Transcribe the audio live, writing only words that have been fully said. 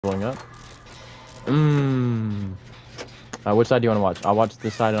Going up. Which side do you want to watch? I'll watch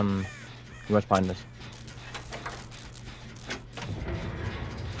this side on. You watch behind us.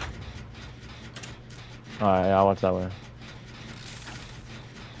 Alright, yeah, I'll watch that way.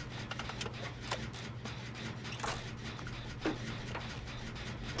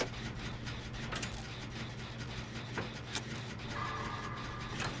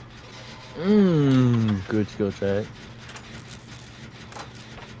 Good skill check.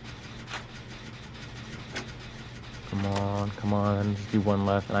 Come on, just do one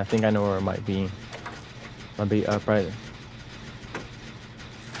left, and I think I know where it might be. Might be up right.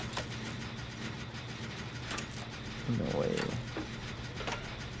 No way.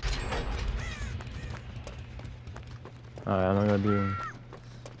 Alright, I'm not gonna do.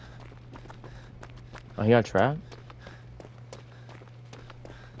 Oh, he got trapped?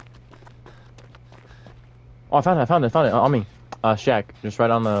 Oh, I found it, on me. Shack, just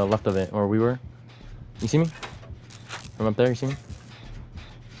right on the left of it, where we were. You see me? From up there, you see me?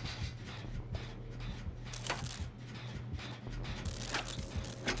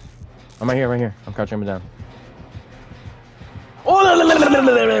 I'm right here. I'm crouching him down. Oh!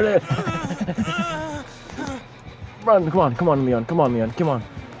 Run, come on, Leon. Come on. I'm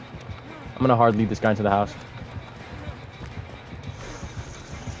gonna hard lead this guy into the house.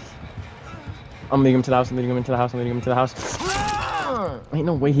 I'm leading him to the house. Ain't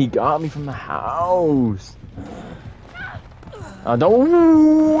no way he got me from the house.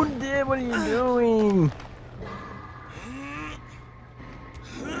 Don't, dude, what are you doing?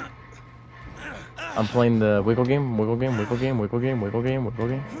 I'm playing the wiggle game.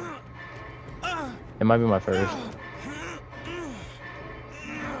 It might be my first.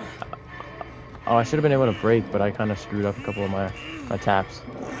 Oh, I should have been able to break, but I kind of screwed up a couple of my taps.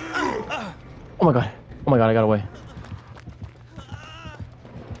 Oh my god, I got away.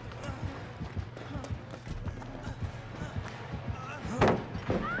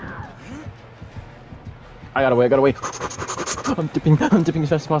 I got away. I'm dipping as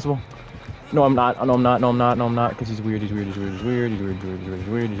fast as possible. No, I'm not, because he's weird.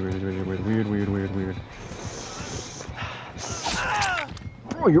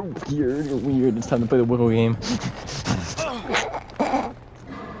 Oh, you're weird. It's time to play the wiggle game.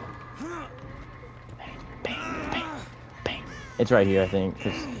 Bang. It's right here, I think,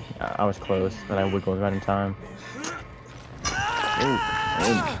 because I was close, but I wiggled right in time.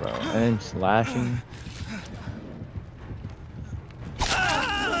 Oh, bro. And slashing.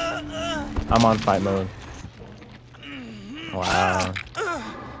 I'm on fight mode. Wow.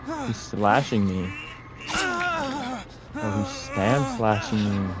 He's slashing me. Oh, he's stand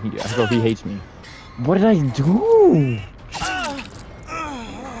slashing me. He hates me. What did I do?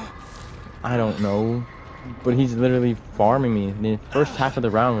 I don't know. But he's literally farming me. The first half of the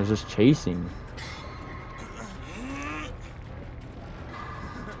round was just chasing.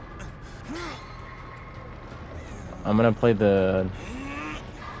 I'm gonna play the...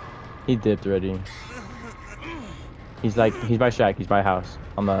 He dipped already. He's by Shack, he's by house.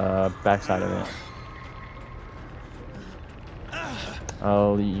 On the back side of it.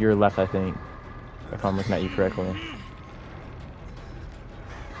 Oh, you're left, I think. If I'm looking at you correctly.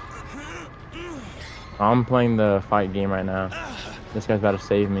 I'm playing the fight game right now. This guy's about to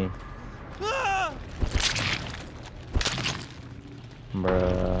save me.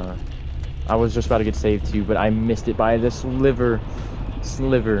 Bruh. I was just about to get saved too, but I missed it by the sliver.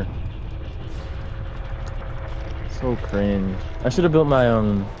 So cringe. I should have built my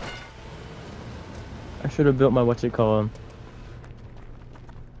what's it called?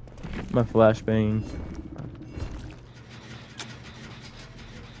 My flashbang.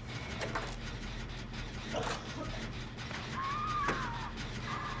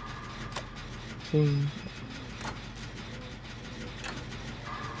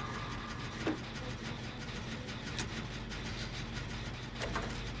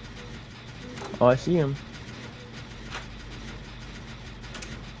 Oh, I see him.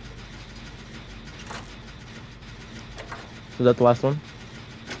 So that's the last one?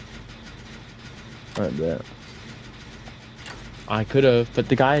 Alright, bet. I could have, but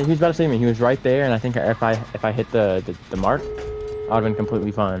the guy, he was about to save me. He was right there, and I think if I hit the mark, I'd have been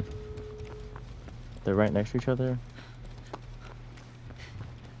completely fine. They're right next to each other.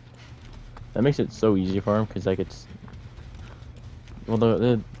 That makes it so easy for him, because like it's...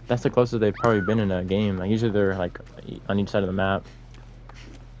 Well, that's the closest they've probably been in a game. Like, usually they're like on each side of the map.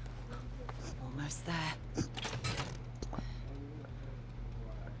 Almost there.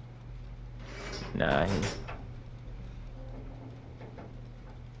 Nah.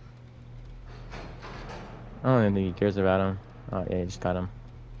 I don't even think he cares about him. Oh yeah, he just got him.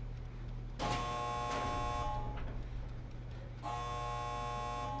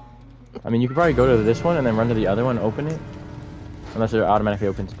 I mean, you could probably go to this one and then run to the other one and open it. Unless it automatically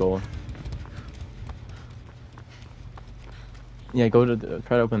opens gold. Yeah, go to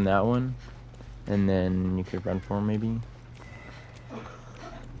try to open that one. And then you could run for him, maybe.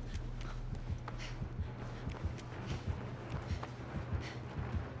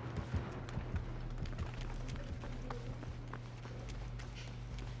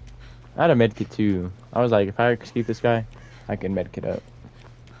 I had a medkit too. I was like, if I escape this guy, I can medkit up.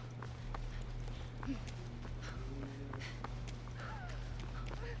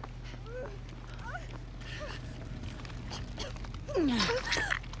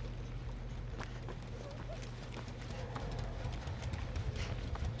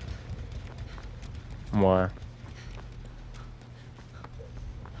 More.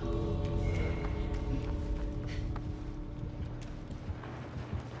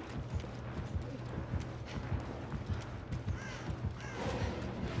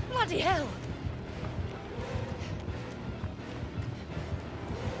 Bloody hell!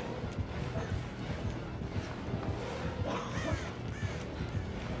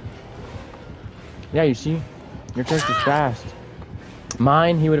 Yeah, you see? Your character's fast.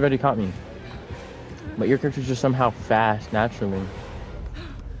 Mine, he would have already caught me. But your character's just somehow fast, naturally.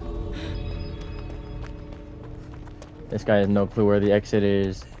 This guy has no clue where the exit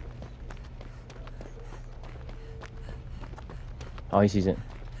is. Oh, he sees it.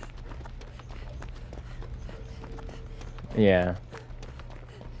 Yeah.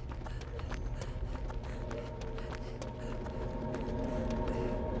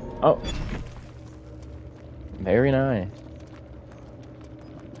 Oh. Very nice.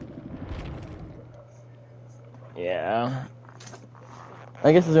 Yeah.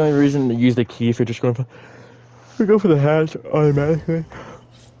 I guess it's the only reason to use the key if you're just going for... We go for the hatch automatically.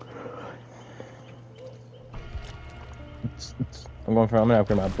 I'm gonna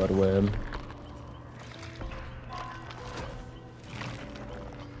upgrade my blood web.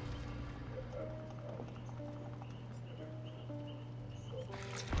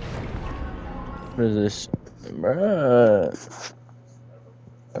 What is this? Bruh.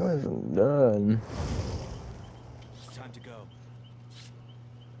 I wasn't done. It's time to go.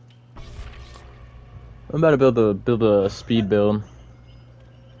 I'm about to build a speed build.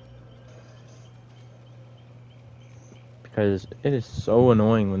 Because it is so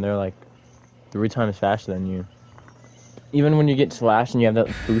annoying when they're like 3 times faster than you. Even when you get slashed and you have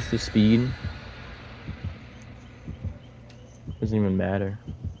that boost of speed, doesn't even matter.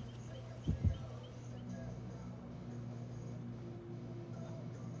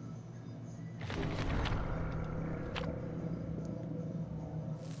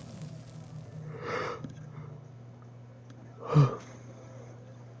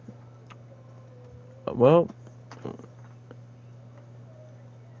 Well,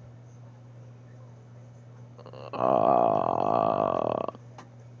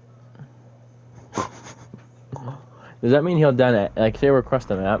 does that mean he'll done it? Like, say we're across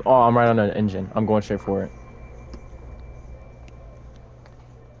the map. Oh, I'm right on the engine. I'm going straight for it.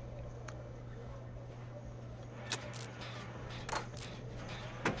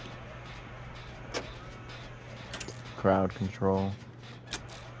 Crowd control.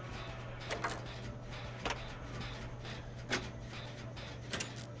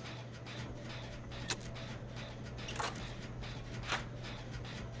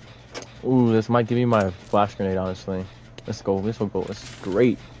 Ooh, this might give me my flash grenade, honestly. Let's go. This will go. This is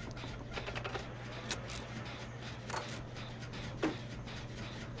great.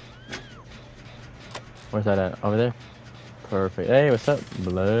 Where's that at? Over there? Perfect. Hey, what's up,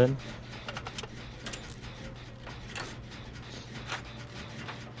 blood?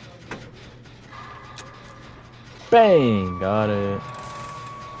 Bang! Got it.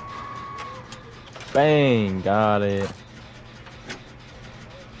 Bang! Got it.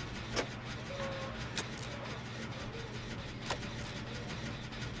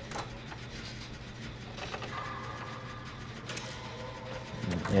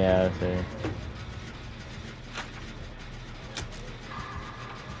 Yeah, that's it.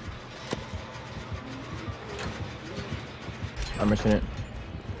 I'm missing it.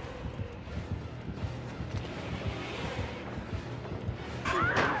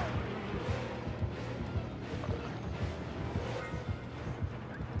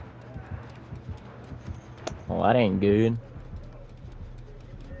 Well, that ain't good.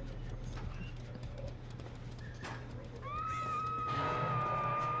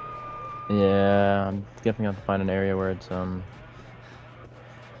 Yeah, I'm definitely have to find an area where it's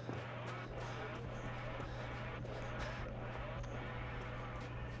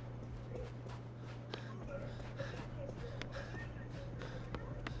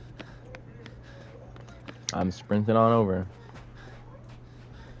I'm sprinting on over.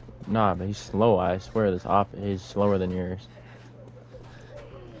 Nah, but he's slow. I swear this op is slower than yours.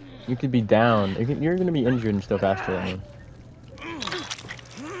 You could be down. You're gonna be injured and still faster than me.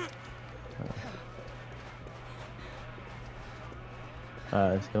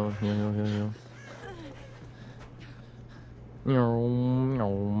 Let's go. Heal.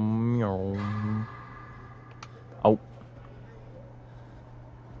 Oh.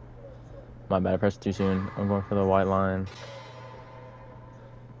 My bad, I pressed too soon. I'm going for the white line.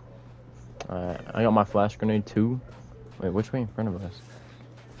 Alright, I got my flash grenade too. Wait, which way in front of us?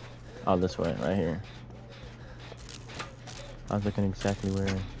 Oh, this way, right here. I was looking exactly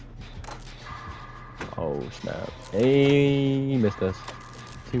where. Oh, snap. Hey, he missed us.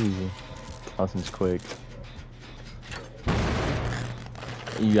 Too easy. Austin's quick.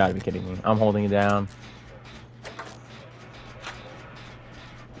 You gotta be kidding me. I'm holding it down.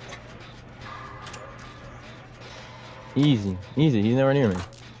 Easy. He's nowhere near me.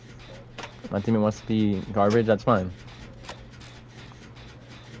 My teammate wants to be garbage, that's fine.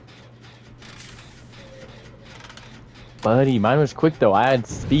 Buddy, mine was quick though. I had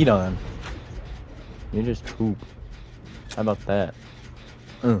speed on. You're just poop. How about that?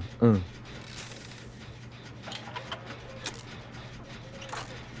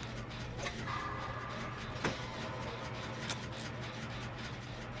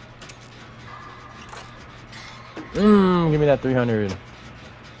 Give me that 300.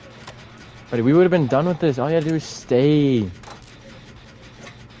 Buddy, we would have been done with this. All you had to do is stay.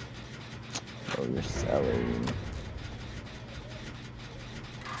 Oh, you're selling.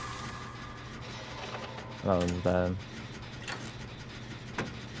 That was bad.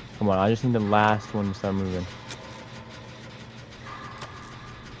 Come on, I just need the last one to start moving.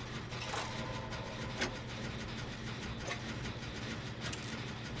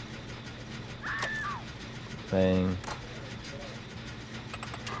 Bang.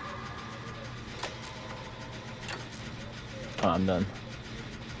 Oh, I'm done.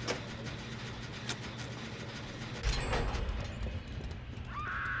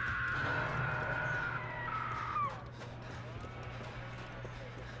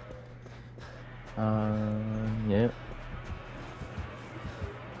 Yep.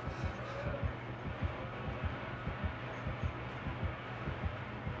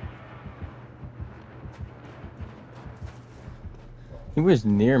 He was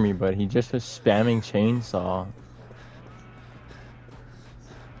near me, but he just was spamming chainsaw.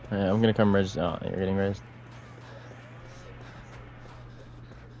 Yeah, I'm gonna come res. Oh, you're getting res.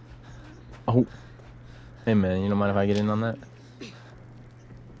 Oh. Hey man, you don't mind if I get in on that?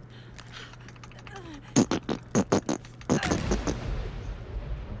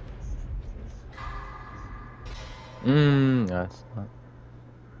 That's not.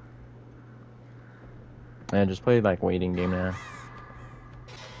 Man, just play like waiting game now.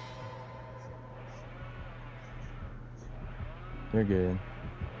 You're good.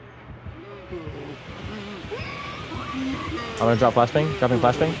 I'm gonna drop flashbang. Dropping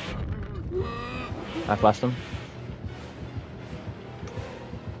flashbang. I flashed him.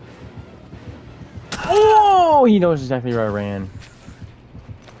 Oh, he knows exactly where I ran.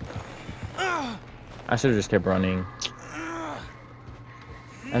 I should have just kept running.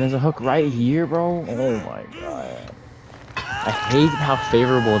 And there's a hook right here, bro. Oh my god. I hate how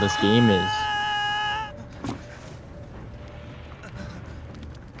favorable this game is.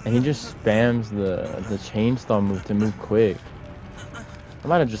 And he just spams the chainsaw move to move quick. I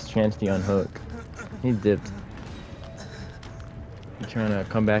might have just chanced the unhook. He dipped. You trying to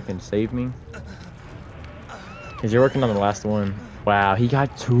come back and save me? Cause you're working on the last one. Wow, he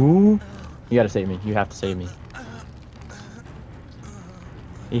got two? You gotta save me. You have to save me.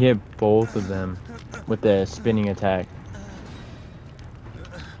 He hit both of them with the spinning attack.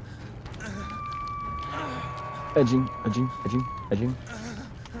 Edging.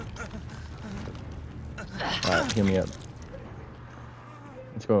 Alright, heal me up.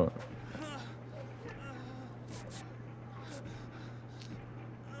 Let's go.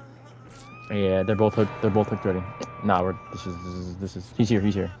 Yeah, they're both hooked already. Nah, this is he's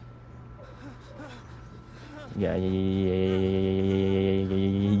here. Yeah.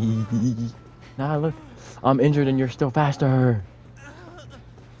 Nah, look. I'm injured and you're still faster.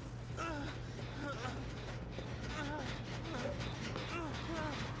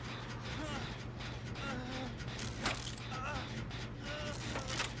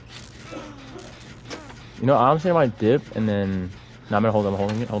 You know, honestly, I might dip and then. No, I'm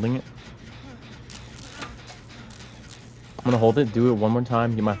holding it. I'm gonna hold it, do it one more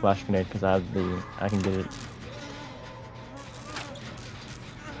time, get my flash grenade because I can get it.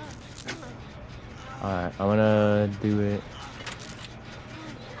 Alright, I'm gonna do it.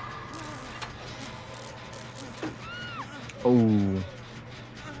 Oh.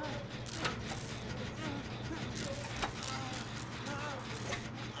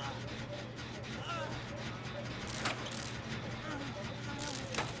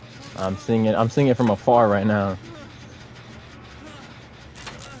 I'm seeing it from afar right now.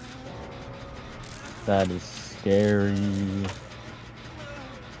 That is scary.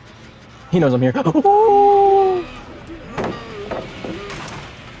 He knows I'm here. Oh!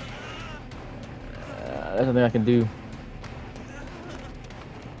 There's nothing I can do.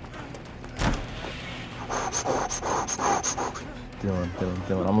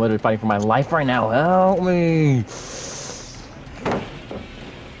 Dylan. I'm literally fighting for my life right now. Help me.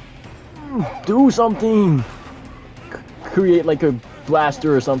 Do something. Create like a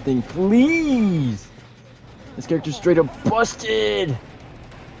blaster or something, please. This character's straight up busted.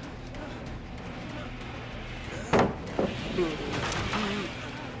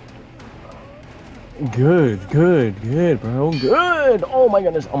 Good, bro. Good. Oh my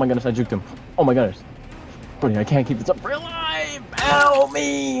goodness, I juked him. Oh my goodness. Buddy, I can't keep this up for life. Help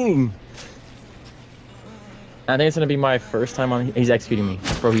me. I think it's gonna be my first time on. He's executing me.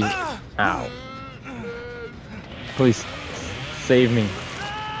 Bro, he's. Ow. Please. Save me.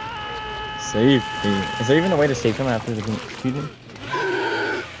 Save me. Is there even a way to save him after the executing?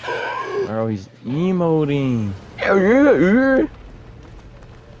 Bro, he's emoting.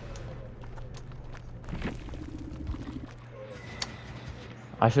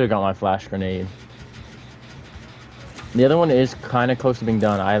 I should have got my flash grenade. The other one is kind of close to being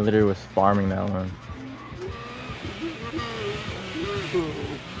done. I literally was farming that one.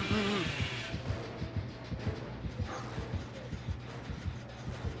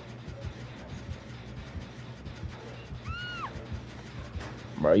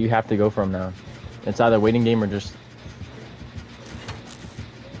 Bro, you have to go for him now. It's either waiting game or just...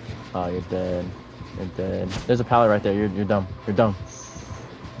 Oh, you're dead. You're dead. There's a pallet right there. You're dumb. You're dumb.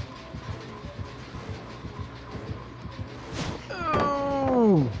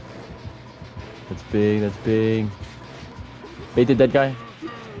 Oh! That's big. That's big. Bait the dead guy.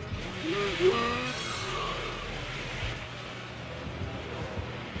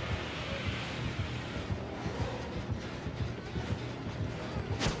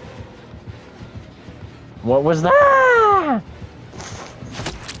 What was that?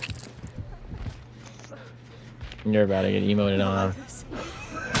 You're about to get emoted on.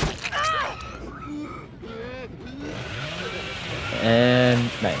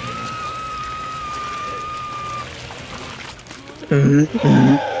 And bang.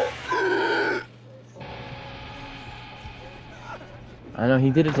 I know,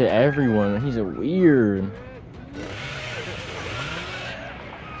 he did it to everyone. He's a weird.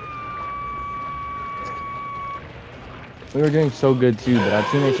 We were doing so good too, but our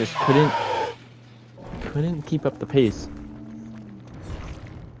teammates just couldn't keep up the pace.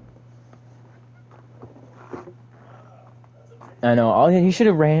 I know, he should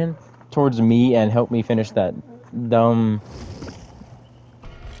have ran towards me and helped me finish that dumb...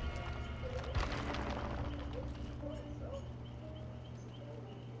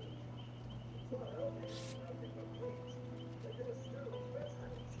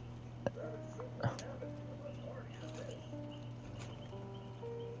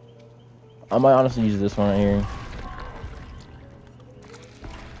 I might honestly use this one right here.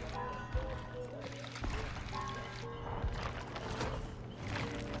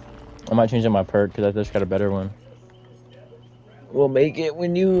 I might change up my perk because I just got a better one. We'll make it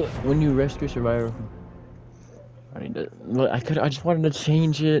when you rescue survivor. I need to look. I just wanted to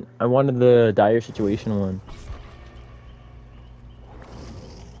change it. I wanted the dire situation one.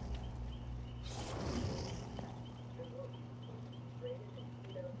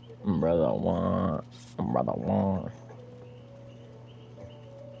 Brother want.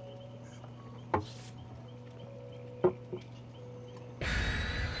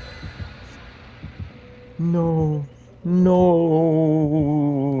 No.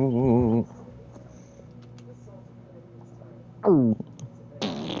 Oh.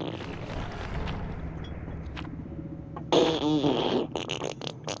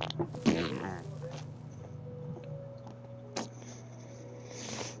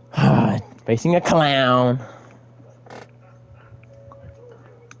 Facing a clown.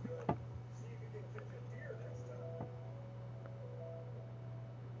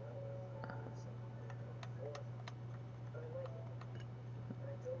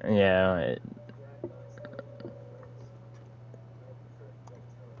 Yeah.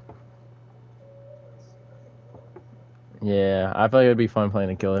 Yeah, I feel like it would be fun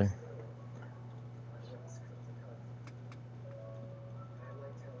playing a killer.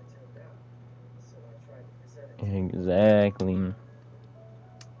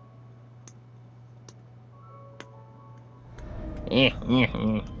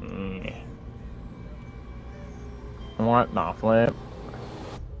 What the flip?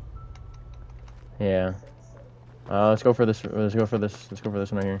 Yeah. Let's go for this. Let's go for this. Let's go for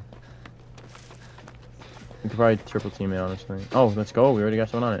this one right here. We could probably triple team it, honestly. Oh, let's go. We already got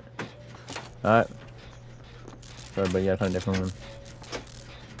someone on it. Alright. Sorry, but you gotta find a different one.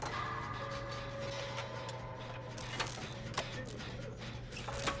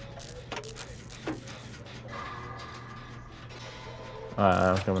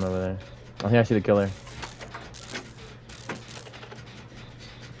 I'm coming over there. I think I see the killer.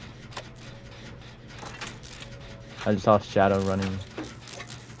 I just saw Shadow running.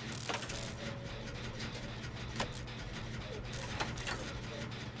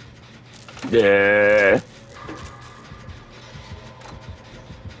 Yeah.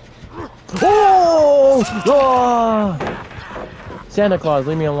 Oh! Oh! Santa Claus,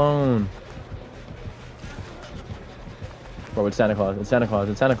 leave me alone. Bro, it's Santa Claus. It's Santa Claus.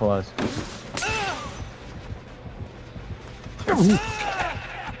 It's Santa Claus.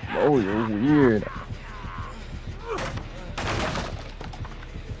 Oh, you're weird.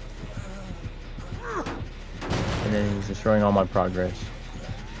 And then he's destroying all my progress.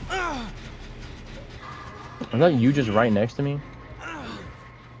 Was that you just right next to me?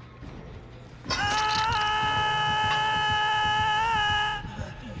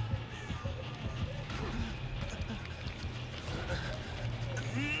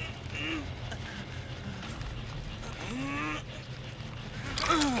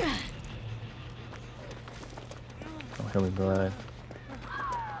 Oh, he'll be glad.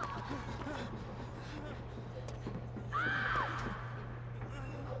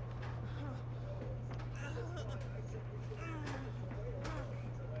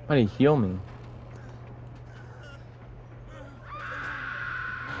 Why did he heal me?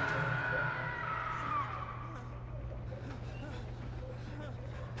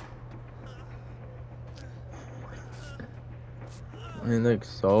 It looks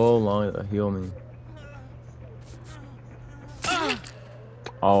so long to heal me.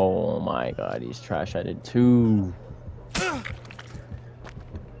 Oh my god, he's trash at it too.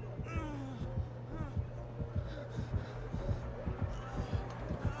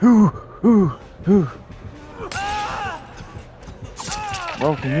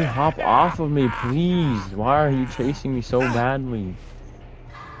 Bro, can you hop off of me, please? Why are you chasing me so badly?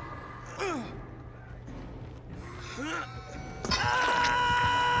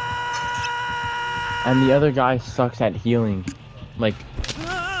 And the other guy sucks at healing. Like,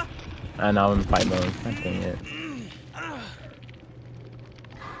 and now I'm in fight mode. God dang it.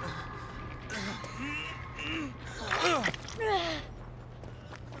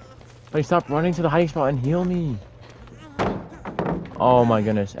 Wait, stop running to the hiding spot and heal me. Oh my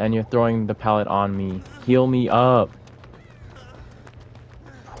goodness, and you're throwing the pallet on me. Heal me up.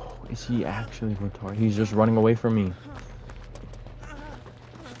 Is he actually retarded? He's just running away from me.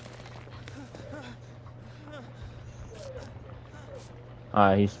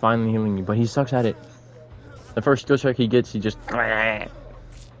 He's finally healing me, but he sucks at it. The first skill check he gets, he just...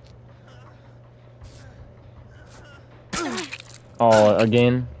 Oh,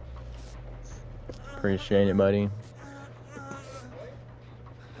 again? Appreciate it, buddy.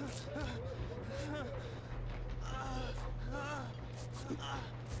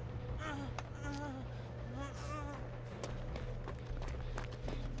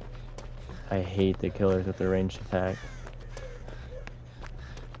 I hate the killers with the ranged attack.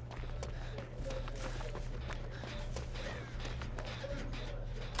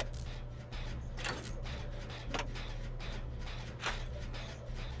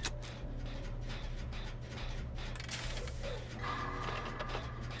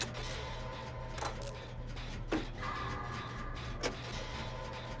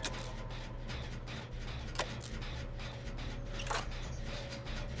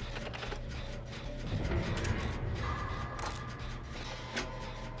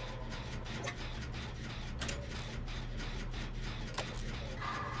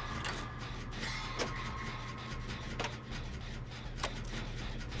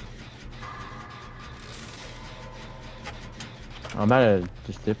 I'm about to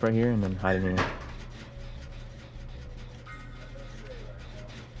just dip right here and then hide in here.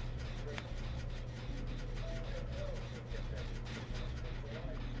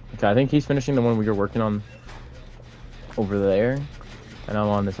 Okay, I think he's finishing the one we were working on over there, and I'm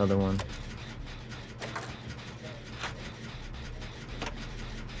on this other one.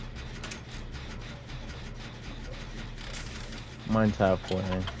 Mine's halfway.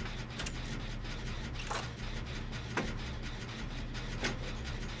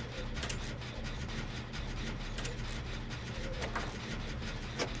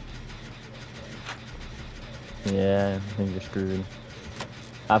 Yeah, I think you're screwed.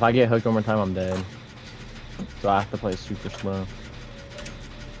 If I get hooked one more time, I'm dead. So I have to play super slow.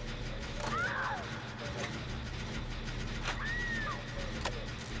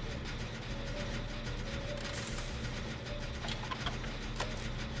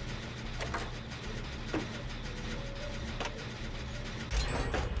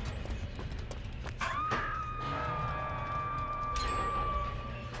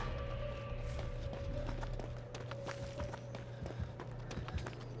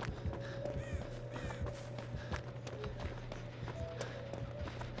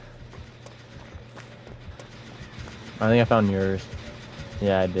 I think I found yours.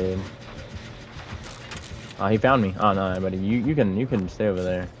 Yeah, I did. Oh, he found me. Oh no, buddy, you can stay over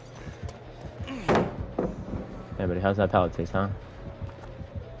there. Yeah, buddy, how's that pallet taste, huh?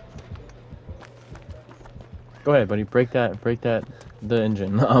 Go ahead, buddy. Break the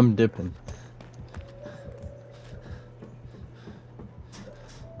engine. I'm dipping.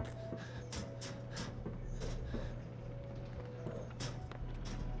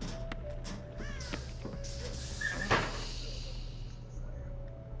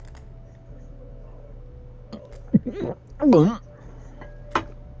 Boom.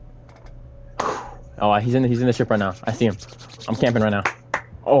 Oh, he's in the ship right now. I see him. I'm camping right now.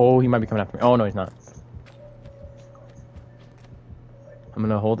 Oh, he might be coming after me. Oh no, he's not. I'm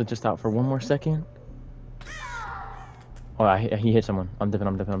gonna hold it just out for one more second. Oh, he hit someone. I'm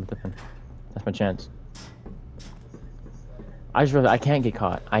dipping. That's my chance. I just realized I can't get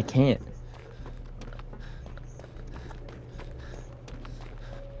caught. I can't.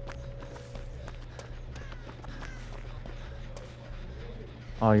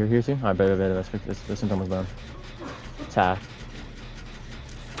 Oh, you're here too? I bet. This one's almost done. It's half.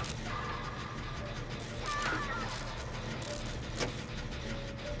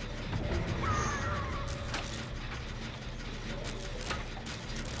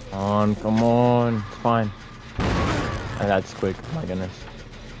 Come on. It's fine. And that's quick. Oh my goodness.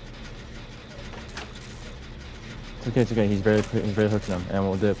 It's okay. He's very hooking him, and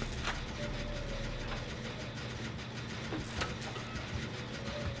we'll dip.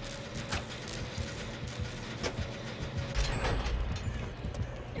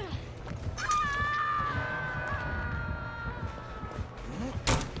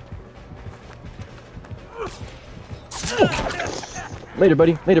 Later,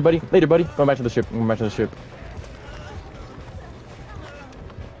 buddy. Going back to the ship.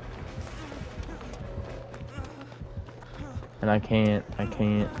 And I can't.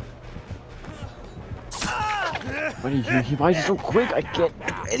 Buddy, why is he so quick? I can't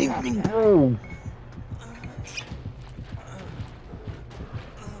do anything, bro.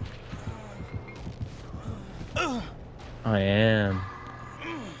 I am.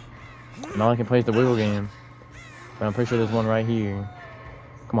 And all I can play is the wiggle game. But I'm pretty sure there's one right here.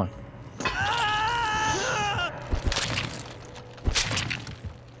 Come on.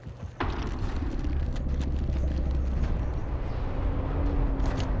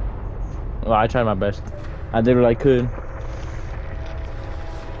 Well, I tried my best. I did what I could.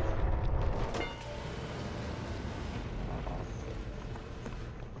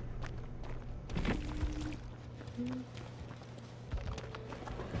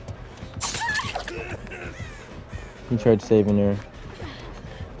 He tried saving her.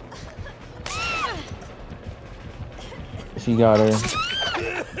 She got her.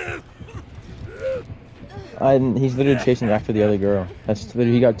 He's literally chasing after the other girl. That's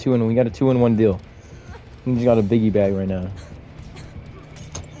literally, we got a 2-in-1 deal. He just got a biggie bag right now.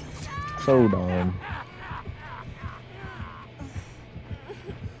 So dumb.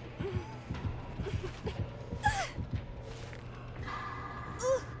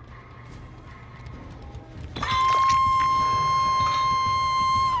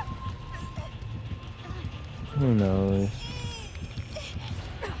 Who knows?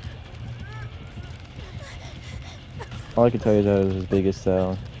 All I can tell you is that it was his biggest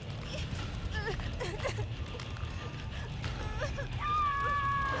sell.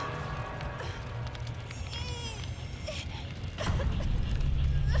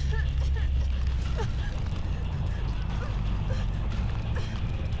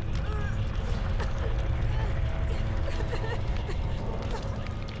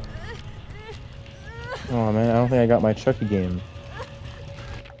 Oh man, I don't think I got my Chucky game.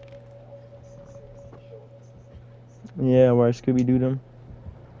 Yeah, where I Scooby-Dooed him.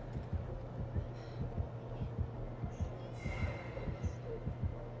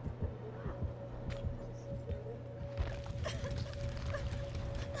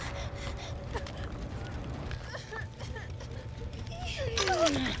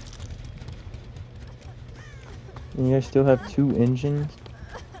 And you guys still have 2 engines?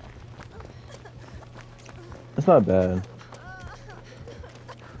 That's not bad.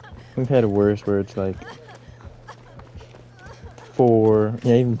 We've had worse where it's like 4,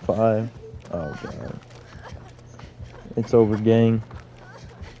 yeah, even 5. Oh god. It's over, gang.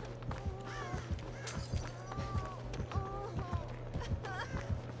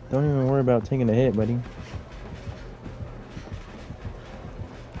 Don't even worry about taking a hit, buddy.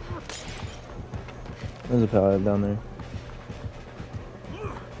 There's a pallet down there.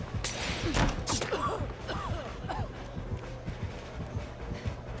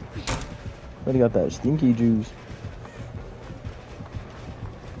 Buddy got that stinky juice.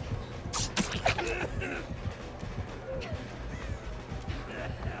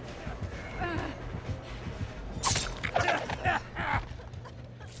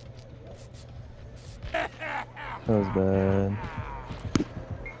 That was bad.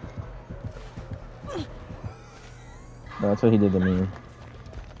 No, that's what he did to me.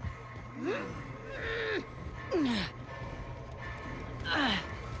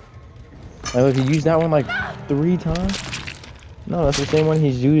 Oh, if he used that one like 3 times? No, that's the same one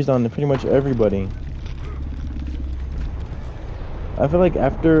he's used on pretty much everybody. I feel like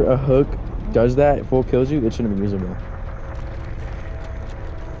after a hook does that, full kills you, it shouldn't be usable.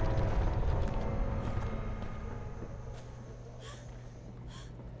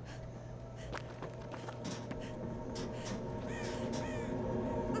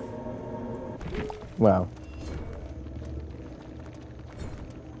 Wow.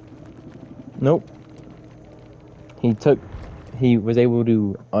 Nope. He was able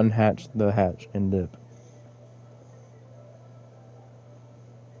to unhatch the hatch and dip.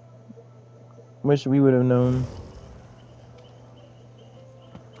 Wish we would have known.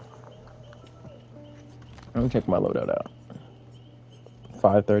 Let me check my loadout out.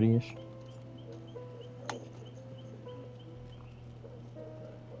 5:30-ish.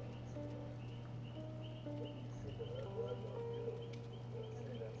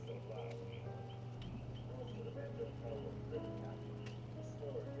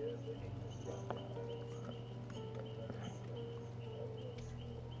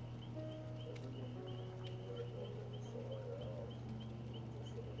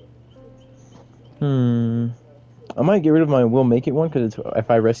 I might get rid of my will make it one because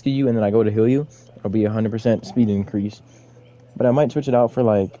if I rescue you and then I go to heal you, it'll be 100% speed increase. But I might switch it out for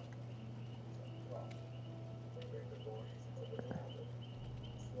like.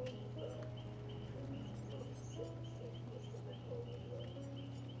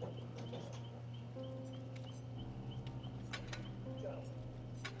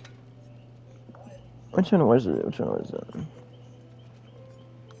 Which one was it? Which one was it?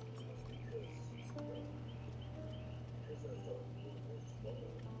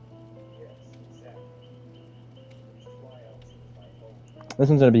 This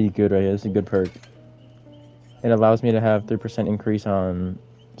one's gonna be good right here. This is a good perk. It allows me to have 3% increase on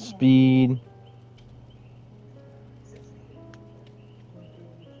speed.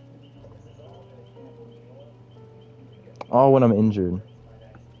 All when I'm injured.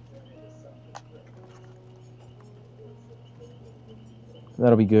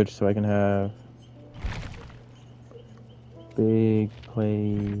 That'll be good so I can have big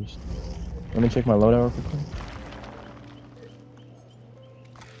plays. Let me check my loadout real quickly.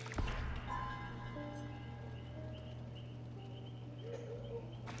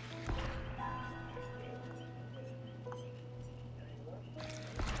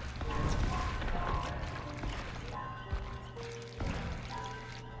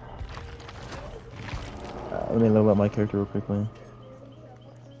 Let me level up my character real quickly.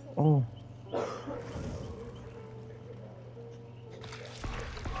 Oh.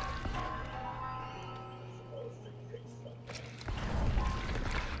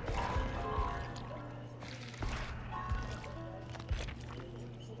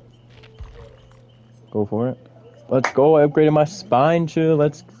 Go for it. Let's go. I upgraded my spine chill.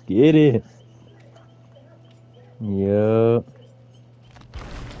 Let's get it. Yup.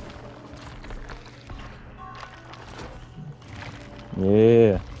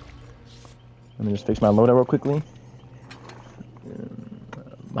 Yeah. Let me just fix my loadout real quickly.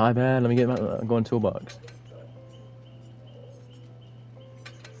 My bad. Let me get my go in toolbox.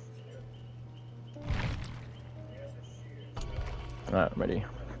 Alright, ready.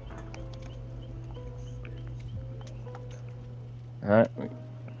 Alright.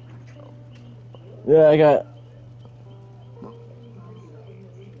 Yeah, I got.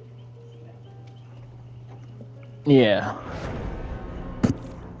 Yeah.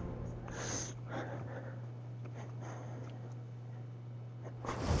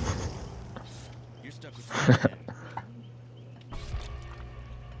 You're stuck with me again.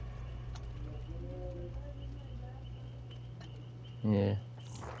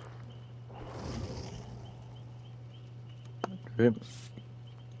 Rip.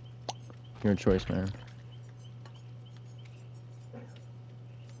 Your choice, man.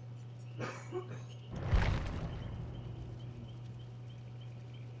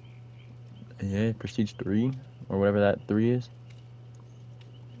 Yeah, Prestige 3, or whatever that 3 is.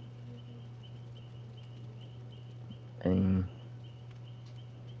 And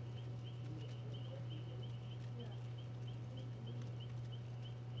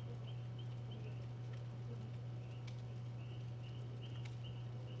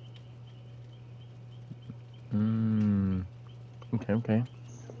okay, okay.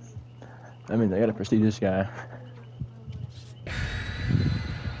 That means I gotta prestige this guy.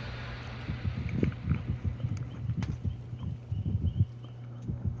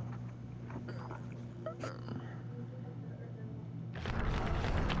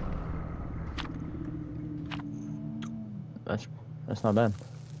 That's not bad.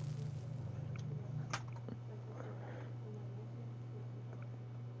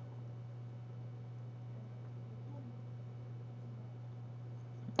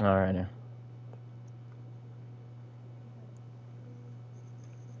 All right now.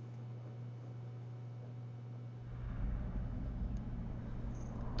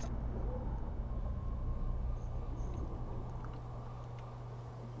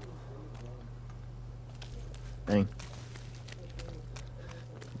 Dang.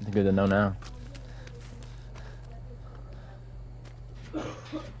 It's good to know now.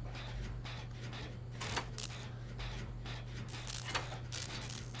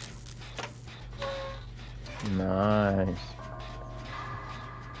 Nice.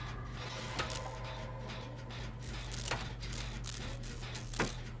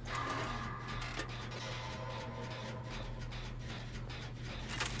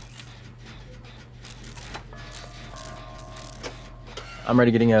 I'm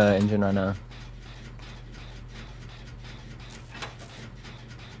ready getting a engine right now.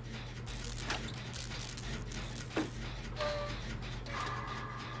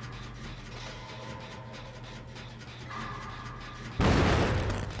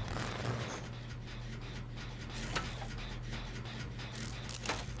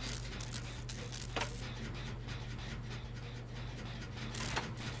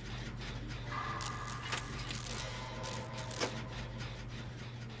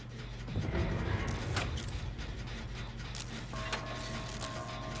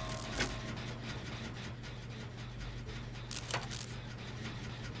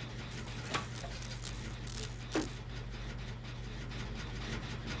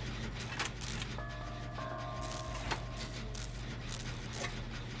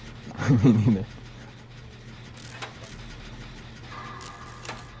 Me neither.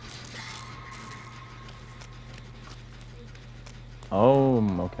 Oh,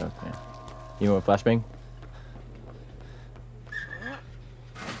 okay, okay. You want a flashbang?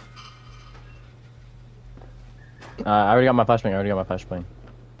 I already got my flashbang.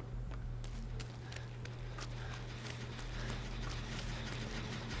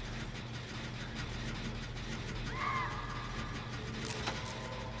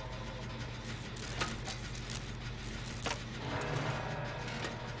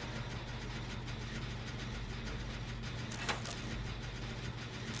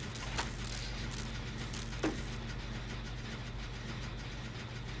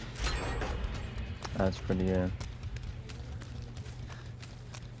 That's pretty good.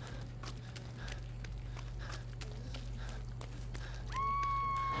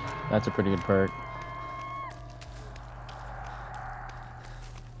 That's a pretty good perk.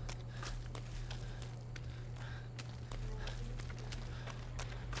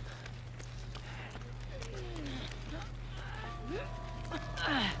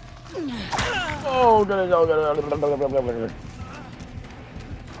 Oh, good.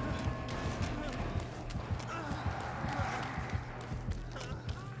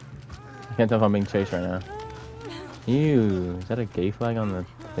 I can't tell if I'm being chased right now. Ew, is that a gay flag on the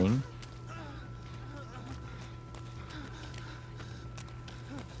thing?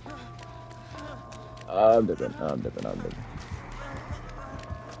 I'm dipping.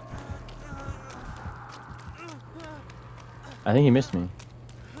 I think he missed me.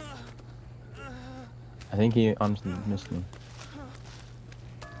 I think he honestly missed me.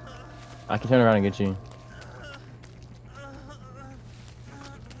 I can turn around and get you.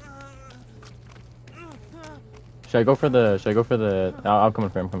 Should I go for the... I'll come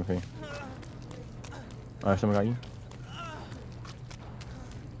for you. Alright, someone got you?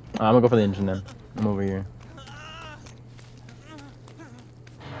 I'm gonna go for the engine then. I'm over here.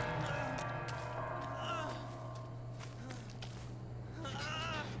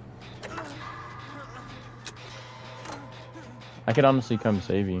 I could honestly come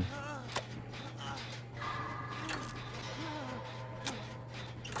save you.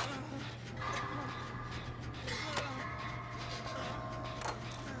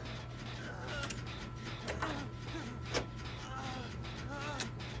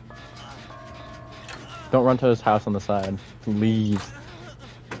 Don't run to his house on the side. Please.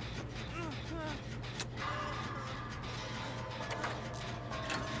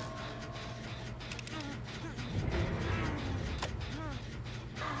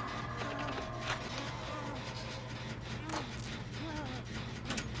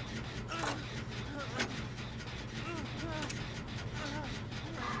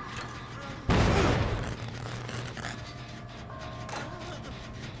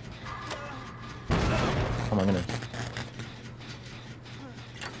 Oh my goodness.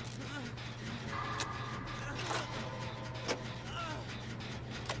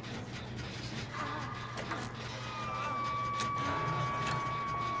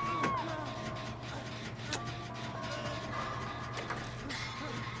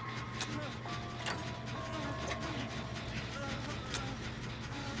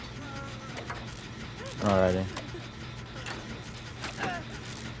 Alrighty.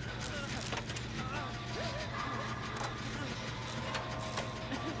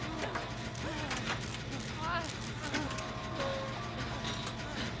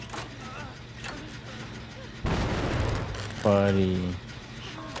 Buddy.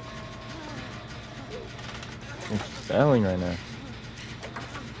 You're selling right now.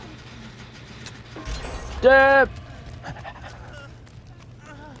 Dip!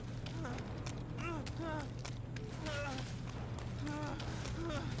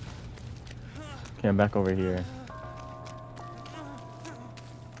 Okay, I'm back over here.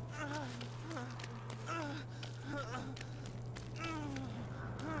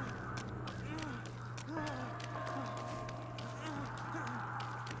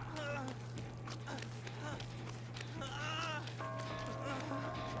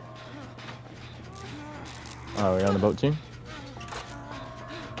 Oh, we're on the boat team?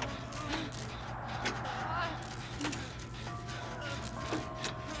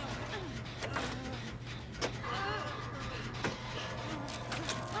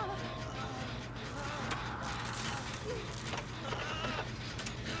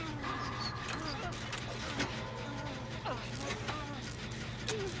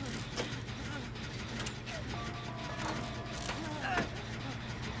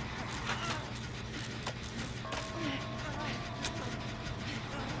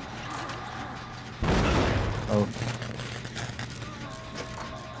 Oh.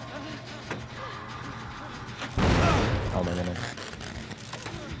 Oh my goodness.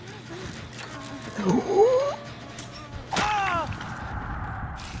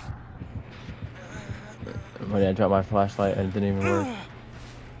 When I dropped my flashlight and it didn't even work.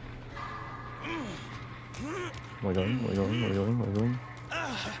 We're going.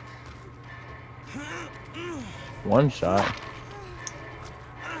 One shot.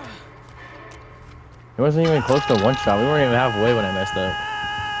 It wasn't even close to one shot. We weren't even halfway when I messed up.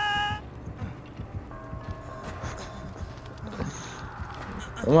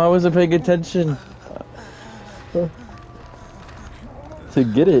 Well, I wasn't paying attention to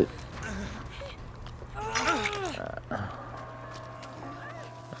get it.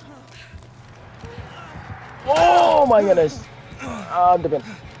 Oh my goodness! Oh, I'm dipping.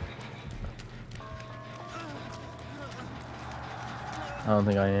 I don't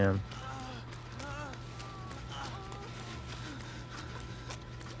think I am.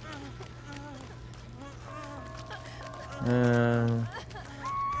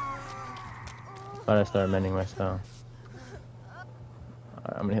 Thought I started mending my style.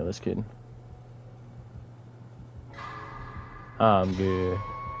 Alright, I'm gonna heal this kid. I'm good.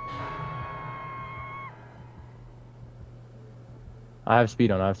 I have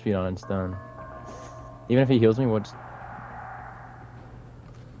speed on, it's done. Even if he heals me, what's...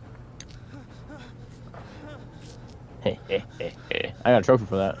 I got a trophy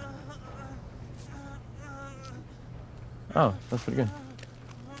for that. Oh, that's pretty good.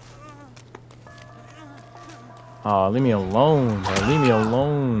 Oh, leave me alone, bro. Leave me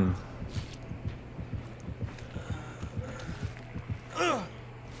alone.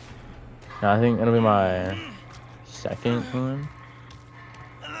 Now, I think it'll be my second one.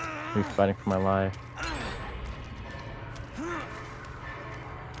 We're fighting for my life.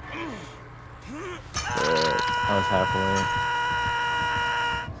 But I was halfway.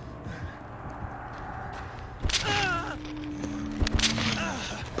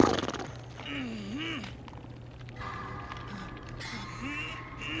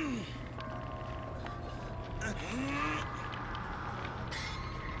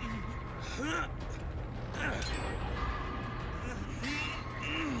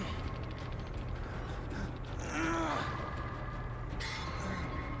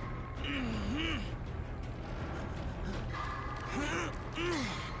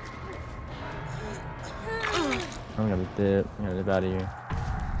 I'm gonna dip. I'm gonna dip out of here.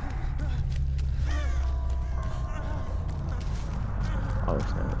 Oh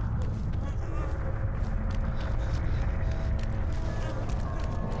snap.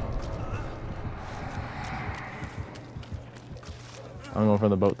 I'm going for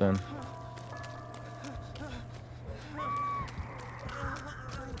the boat then.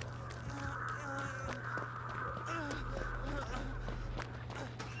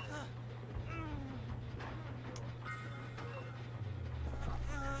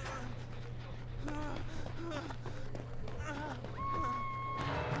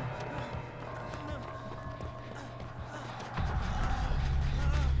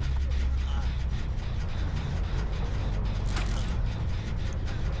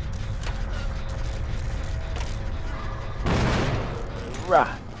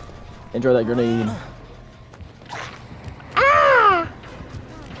 Rah. Enjoy that grenade.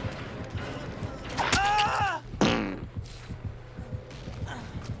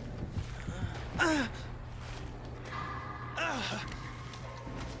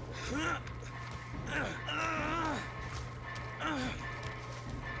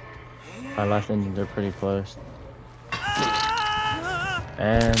 My last engines are pretty close.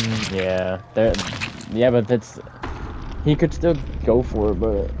 And yeah, but that's, he could still go for it,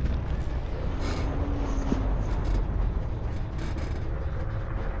 but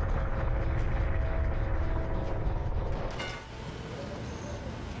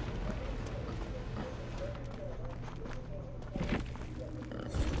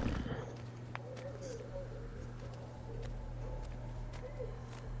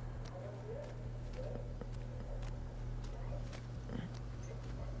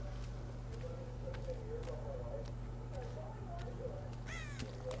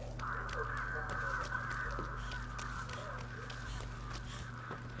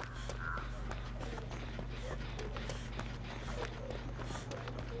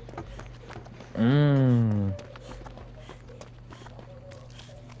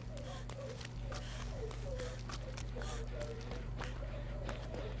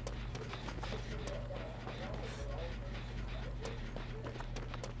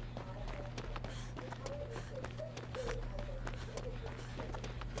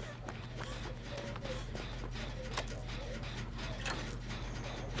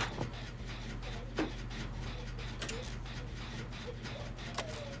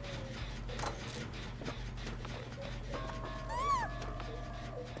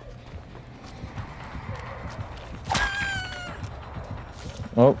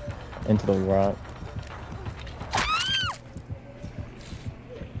oh, into the rock.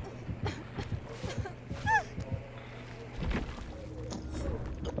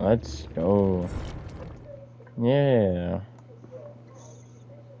 Let's go. Yeah.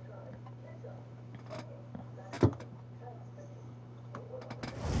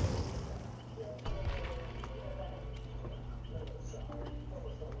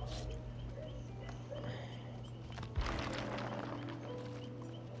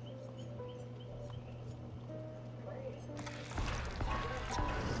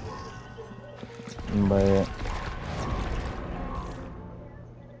 But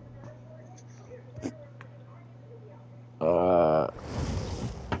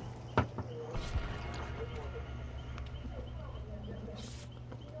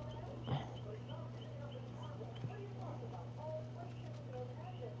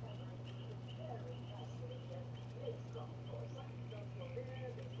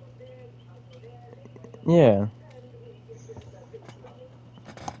yeah,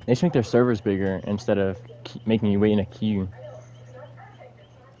 they should make their servers bigger instead of making you wait in a queue.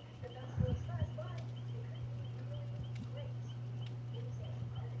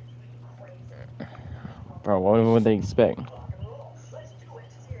 Bro, what would they expect?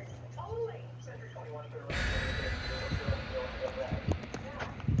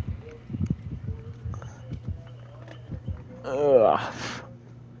 Ugh.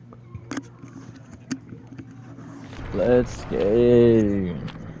 Let's go.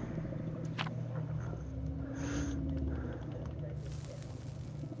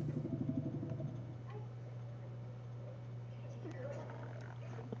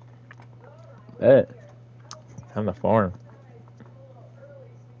 Bet. Time to farm.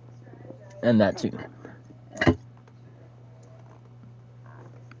 And that too.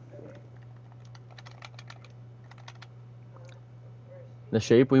 The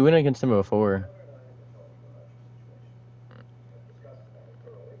shape, we went against him before.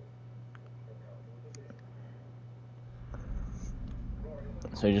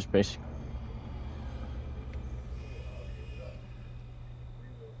 So you just basically...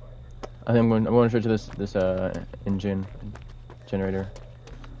 I think I'm going straight to this engine generator.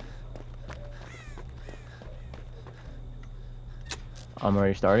 I'm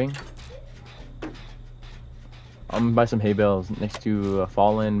already starting. I'm gonna buy some hay bales next to a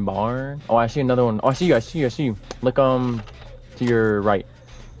fallen barn. Oh, I see another one. Oh, I see you. I see you. I see you. Look to your right.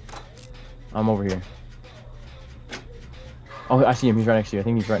 I'm over here. Oh, I see him. He's right next to you. I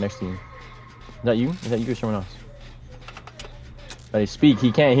think he's right next to you. Is that you? Is that you or someone else? Buddy, speak. He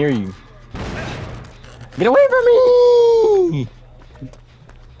can't hear you. Get away from me!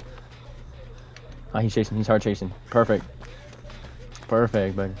 Ah, he's chasing. He's hard chasing. Perfect.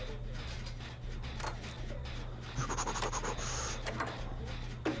 Perfect, buddy.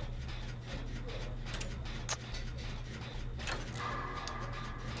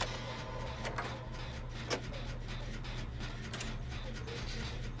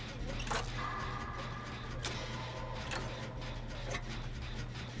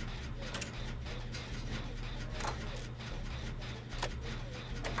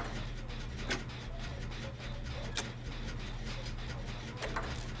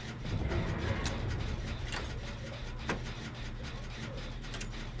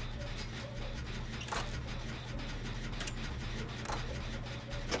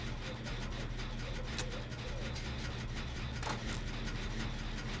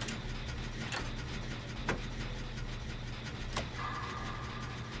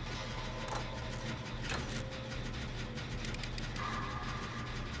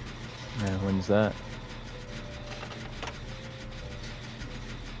 Yeah, when's that?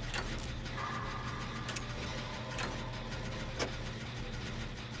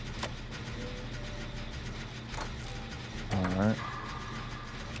 Alright.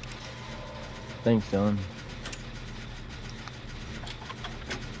 Thanks, Dylan.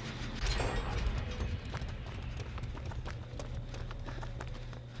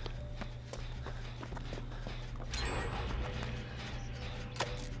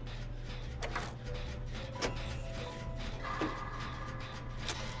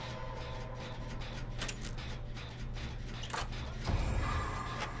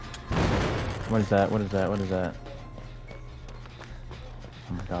 What is that? What is that? What is that?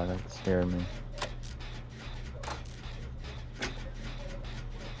 Oh my god, that scared me.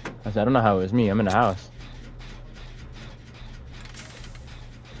 I don't know how it was me. I'm in the house.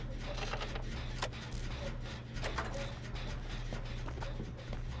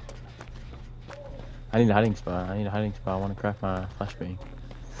 I need a hiding spot. I need a hiding spot. I want to craft my flashbang.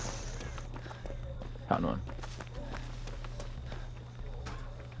 Found one.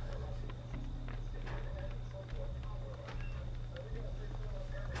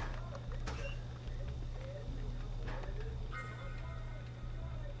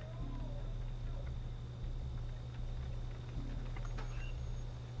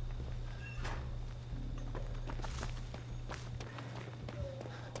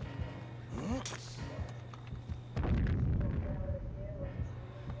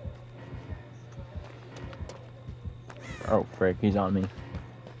 Oh, frick, he's on me.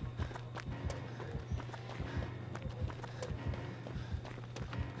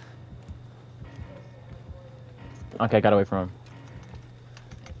 Okay, I got away from him.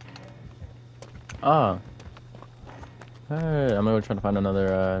 Oh. Hey, I'm gonna go try to find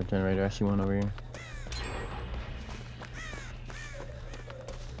another generator. I see one over here.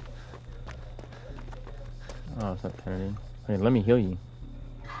 Oh, it's not Kennedy. Hey, let me heal you.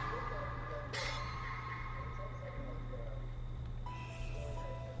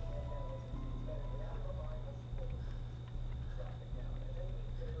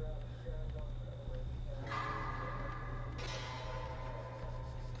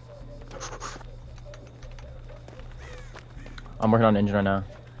 I'm working on the engine right now.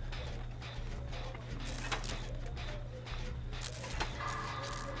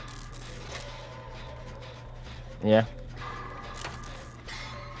 Yeah.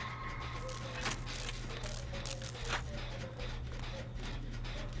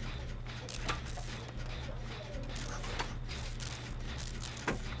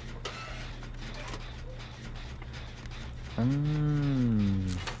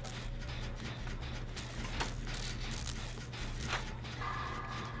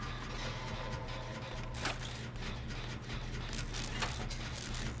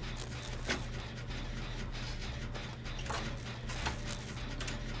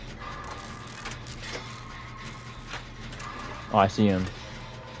 Oh, I see him.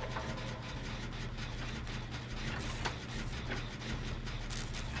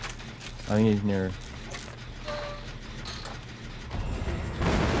 I think he's near.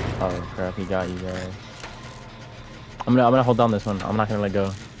 Oh crap, he got you guys. I'm gonna hold down this one. I'm not gonna let go.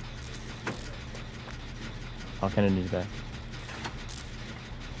 Oh, Kennedy's back.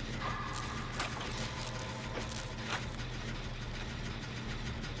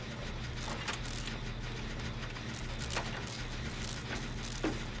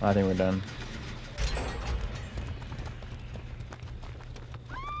 I think we're done.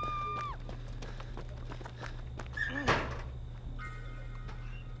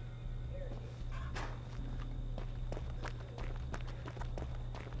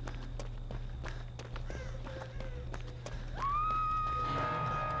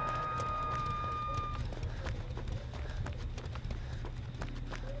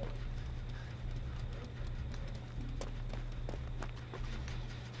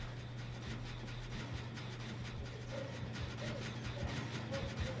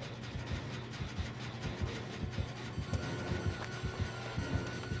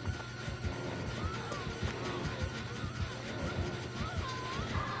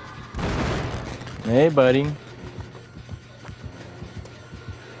 Hey, buddy.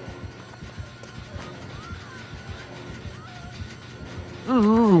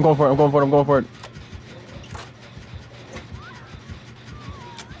 I'm going for it. I'm going for it. I'm going for it.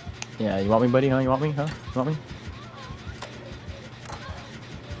 Yeah, you want me, buddy? Huh? You want me? Huh? You want me?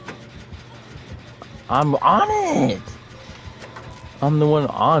 I'm on it. I'm the one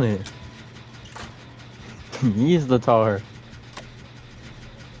on it. He's the tar.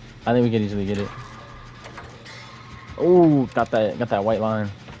 I think we can easily get it. Oh, got that white line.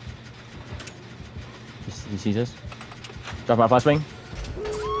 He sees us. Drop my flashbang.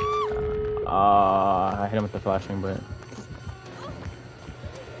 I hit him with the flashbang, but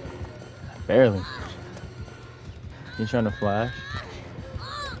barely. He's trying to flash.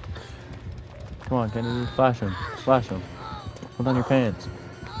 Come on, Kennedy, flash him. Flash him. Hold on your pants.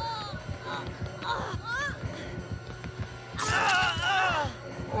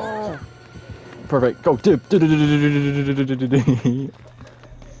 Perfect. Go dip.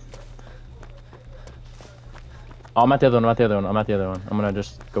 Oh, I'm at the other one. I'm at the other one. I'm at the other one. I'm gonna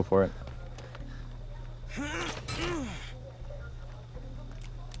just go for it.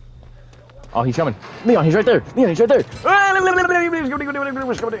 Oh, he's coming. Leon, he's right there. Leon, he's right there.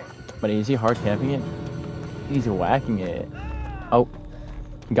 But is he hard camping it? He's whacking it. Oh,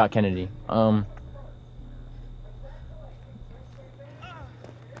 he got Kennedy.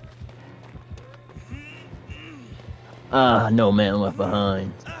 No man left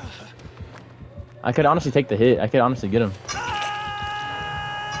behind. I could honestly take the hit. I could honestly get him.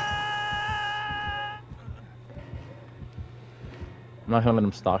 I'm not gonna let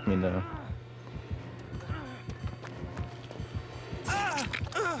him stalk me though.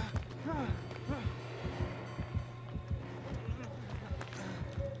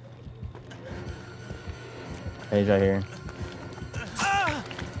 Hey, he's right here.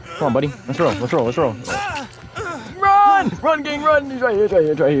 Come on, buddy. Let's roll. Let's roll. Let's roll. Run! Run, gang, run! He's right here. He's right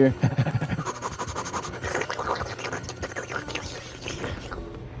here. He's right here.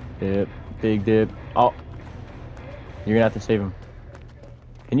 Dip. Big dip. Oh. You're gonna have to save him.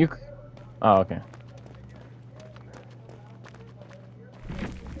 Can you? Oh, okay.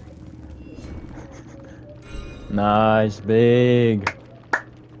 Nice, big.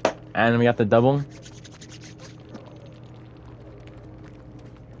 And we got the double.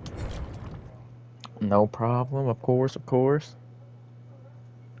 No problem, of course, of course.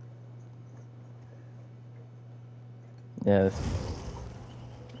 Yes.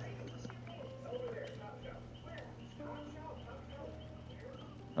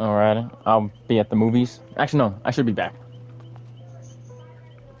 Alright, I'll be at the movies. Actually, no, I should be back.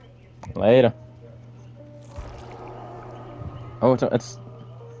 Later. Oh, it's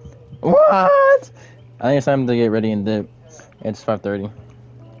what? I think it's time to get ready and dip. It's 5:30.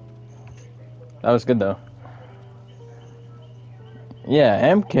 That was good though.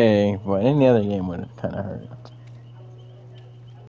 Yeah, MK, but any other game would have kind of hurt.